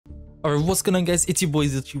Alright, what's going on guys, it's your boy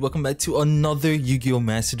Zilchi. Welcome back to another Yu-Gi-Oh!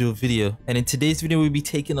 Master Duel video. And in today's video, we'll be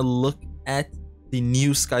taking a look at the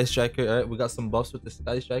new Sky Striker. Alright, we got some buffs with the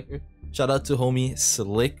Sky Striker. Shout out to homie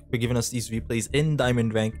Slick for giving us these replays in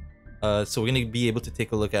Diamond Rank. So we're going to be able to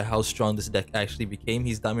take a look at how strong this deck actually became.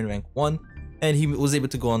 He's Diamond Rank 1, and he was able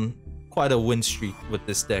to go on quite a win streak with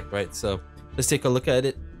this deck, right? So let's take a look at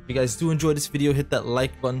it. If you guys do enjoy this video, hit that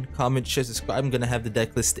like button, comment, share, subscribe. I'm gonna have the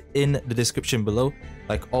deck list in the description below,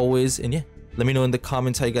 like always. And yeah, let me know in the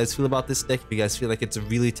comments how you guys feel about this deck. If you guys feel like it's a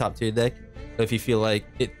really top tier deck, or if you feel like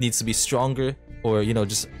it needs to be stronger, or you know,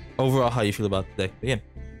 just overall how you feel about the deck. But yeah,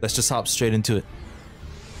 let's just hop straight into it.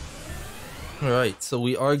 Alright, so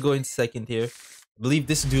we are going second here. I believe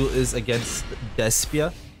this duel is against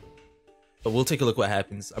Despia, but we'll take a look what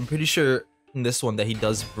happens. I'm pretty sure in this one that he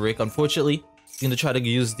does brick. Unfortunately, he's gonna try to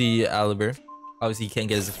use the Aliber. Obviously, he can't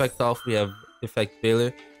get his effect off. We have effect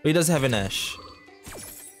Baylor, but he does have an Ash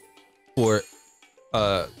for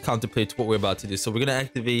counterplay to what we're about to do. So we're gonna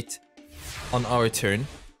activate on our turn.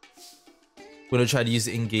 We're gonna try to use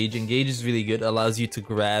Engage. Engage is really good. Allows you to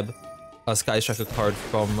grab a Sky Striker card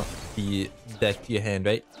from the deck to your hand,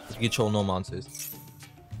 right? If you control no monsters.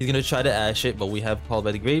 He's gonna try to Ash it, but we have Called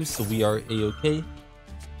by the Graves, so we are A-okay.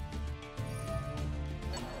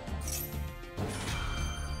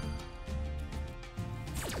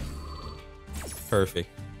 Perfect.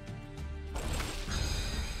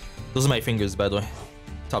 Those are my fingers, by the way.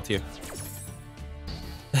 Top tier.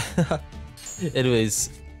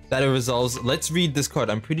 Anyways, battle resolves. Let's read this card.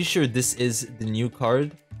 I'm pretty sure this is the new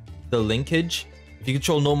card, the Linkage. If you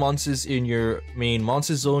control no monsters in your main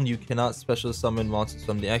monster zone, you cannot special summon monsters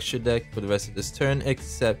from the extra deck for the rest of this turn,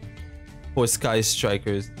 except for Sky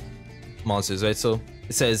Strikers monsters, right? So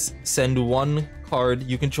it says send one card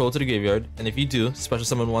you control to the graveyard, and if you do, special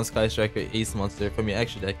summon one Sky Striker Ace monster from your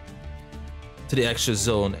extra deck to the extra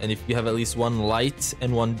zone. And if you have at least one light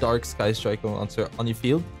and one dark Sky Striker monster on your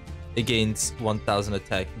field, it gains 1000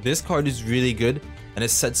 attack. This card is really good, and it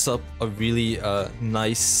sets up a really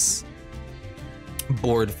nice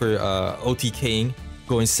board for OTKing,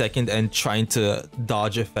 going second and trying to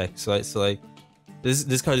dodge effects, right? So like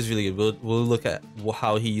this card is really good. We'll look at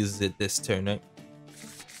how he uses it this turn, right?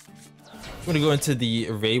 We're gonna go into the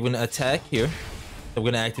Raven attack here. So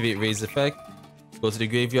we're gonna activate Ray's effect, go to the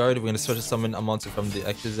graveyard. We're gonna special summon a monster from the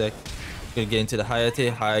extra deck. We're gonna get into the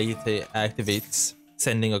Hayate. Hayate activates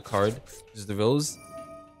sending a card, which is the Rose.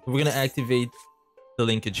 We're gonna activate the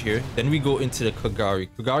Linkage here. Then we go into the Kagari.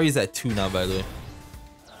 Kagari is at 2 now, by the way.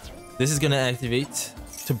 This is gonna activate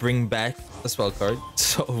to bring back a spell card.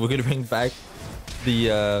 So we're gonna bring back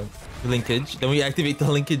the Linkage. Then we activate the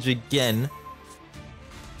Linkage again.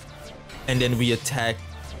 And then we attack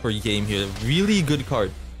for game here. Really good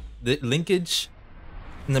card. The Linkage.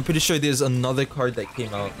 And I'm pretty sure there's another card that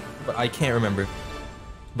came out, but I can't remember.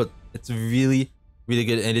 But it's really, really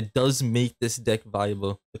good. And it does make this deck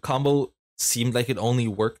viable. The combo seemed like it only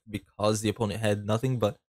worked because the opponent had nothing,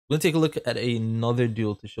 but we're gonna take a look at another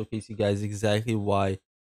duel to showcase you guys exactly why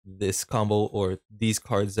this combo or these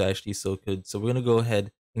cards are actually so good. So we're gonna go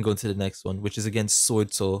ahead and go into the next one, which is against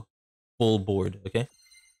Sword Soul full board. Okay.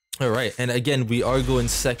 All right, and again we are going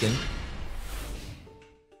second.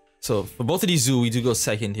 So for both of these duels, we do go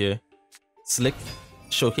second here. Slick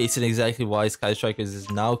showcasing exactly why Sky Strikers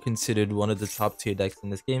is now considered one of the top tier decks in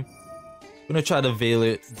this game. I'm gonna try to veil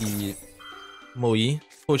it the Moi.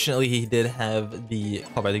 Fortunately, he did have the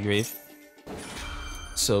Call by the Grave,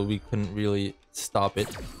 so we couldn't really stop it.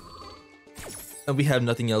 And we have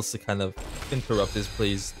nothing else to kind of interrupt his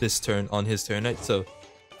plays this turn on his turn, right? So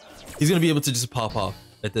he's gonna be able to just pop off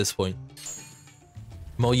at this point.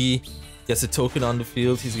 Moi gets a token on the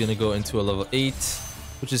field. He's gonna go into a level 8,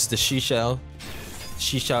 which is the Shishao.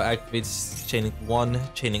 Shishao activates Chaining 1,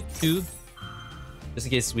 Chaining 2. Just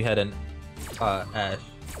in case we had an Ash,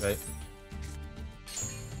 right?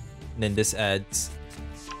 And then this adds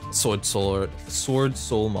Sword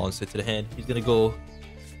Soul monster to the hand. He's gonna go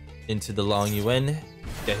into the Long Yuan,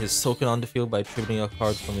 get his token on the field by triggering a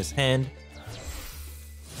card from his hand.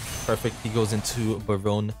 Perfect. He goes into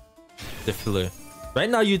Baron the Filler. Right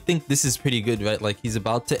now, you'd think this is pretty good, right? Like he's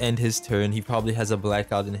about to end his turn. He probably has a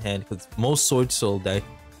blackout in hand because most Sword Soul deck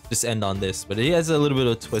just end on this. But he has a little bit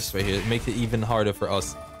of a twist right here. It makes it even harder for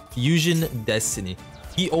us. Fusion Destiny.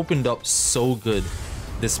 He opened up so good,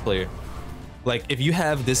 this player. Like if you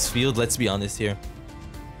have this field, let's be honest here,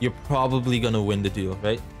 you're probably gonna win the duel,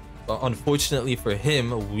 right? But unfortunately for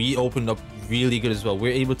him, we opened up really good as well.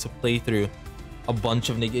 We're able to play through a bunch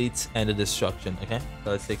of negates and a destruction. Okay,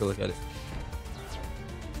 so let's take a look at it.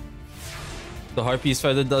 The Harpies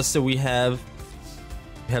Feather Duster we have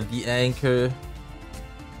the Anchor,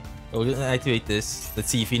 We're gonna activate this. Let's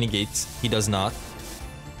see if he negates. He does not.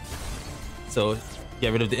 So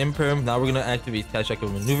get rid of the imperm. Now we're gonna activate Sky Striker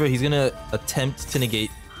Maneuver. He's gonna attempt to negate.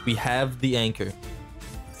 We have the anchor,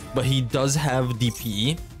 but he does have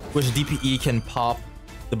DPE, which DPE can pop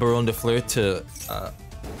the Baron de Fleur to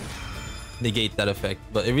negate that effect,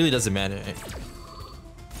 but it really doesn't matter, right?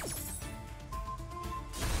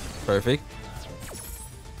 Perfect.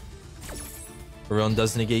 Baron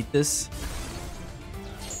does negate this.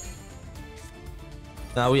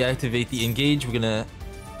 Now we activate the engage. We're gonna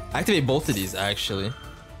activate both of these actually.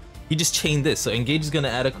 He just chained this, so engage is gonna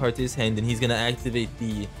add a card to his hand, and he's gonna activate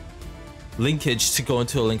the linkage to go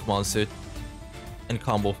into a link monster and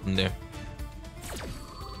combo from there.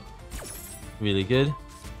 Really good.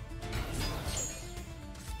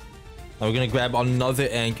 Now we're gonna grab another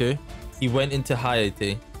anchor. He went into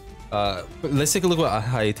Hayate. Let's take a look at what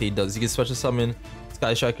Hayate does. You can special summon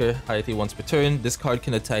Sky Striker Hayate once per turn. This card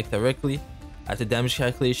can attack directly. At the damage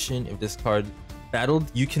calculation, if this card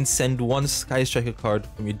battled, you can send one Sky Striker card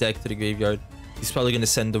from your deck to the graveyard. He's probably gonna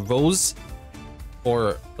send a Rose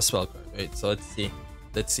or a spell card, right? So let's see.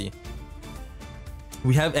 Let's see.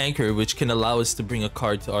 We have Anchor, which can allow us to bring a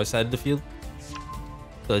card to our side of the field.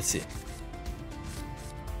 So let's see.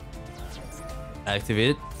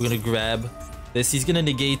 Activate it. We're gonna grab this. He's gonna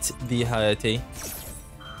negate the Hayate,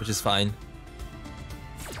 which is fine.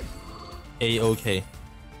 A-okay.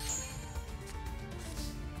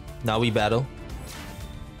 Now we battle.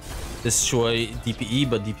 Destroy DPE,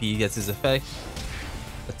 but DPE gets his effect.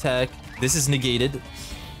 Attack. This is negated.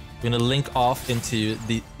 We're gonna link off into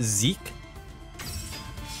the Zeke.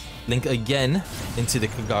 Link again into the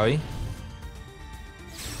Kagari.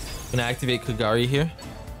 Gonna activate Kagari here.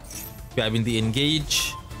 Grabbing the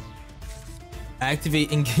engage.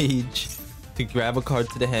 Activate engage to grab a card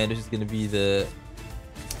to the hand, which is gonna be the...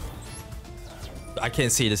 I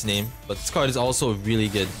can't say this name, but this card is also really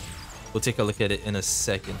good. We'll take a look at it in a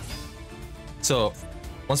second. So,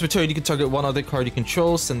 once per turn, you can target one other card you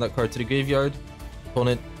control, send that card to the graveyard.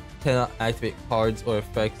 Opponent cannot activate cards or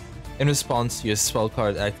effects in response to your spell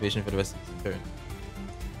card activation for the rest of the turn.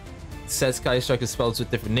 Set Sky Striker spells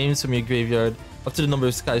with different names from your graveyard up to the number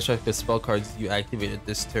of Sky Striker spell cards you activated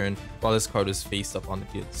this turn while this card is face up on the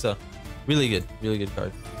field. So, really good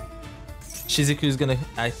card. Shizuku is gonna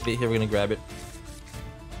activate here. We're gonna grab it.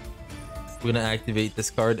 We're gonna activate this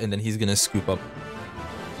card, and then he's gonna scoop up.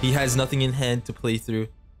 He has nothing in hand to play through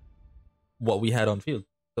what we had on field.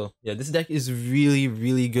 So yeah, this deck is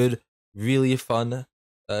really good, really fun.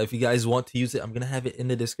 If you guys want to use it, I'm gonna have it in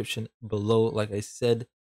the description below. Like I said,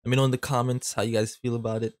 let me know in the comments how you guys feel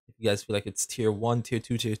about it. If you guys feel like it's tier 1, tier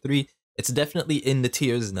 2, tier 3, it's definitely in the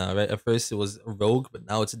tiers now, right? At first it was Rogue, but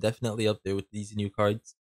now it's definitely up there with these new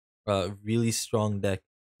cards. Really strong deck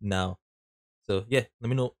now. So yeah, let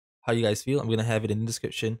me know how you guys feel. I'm gonna have it in the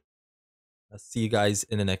description. I'll see you guys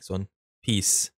in the next one. Peace.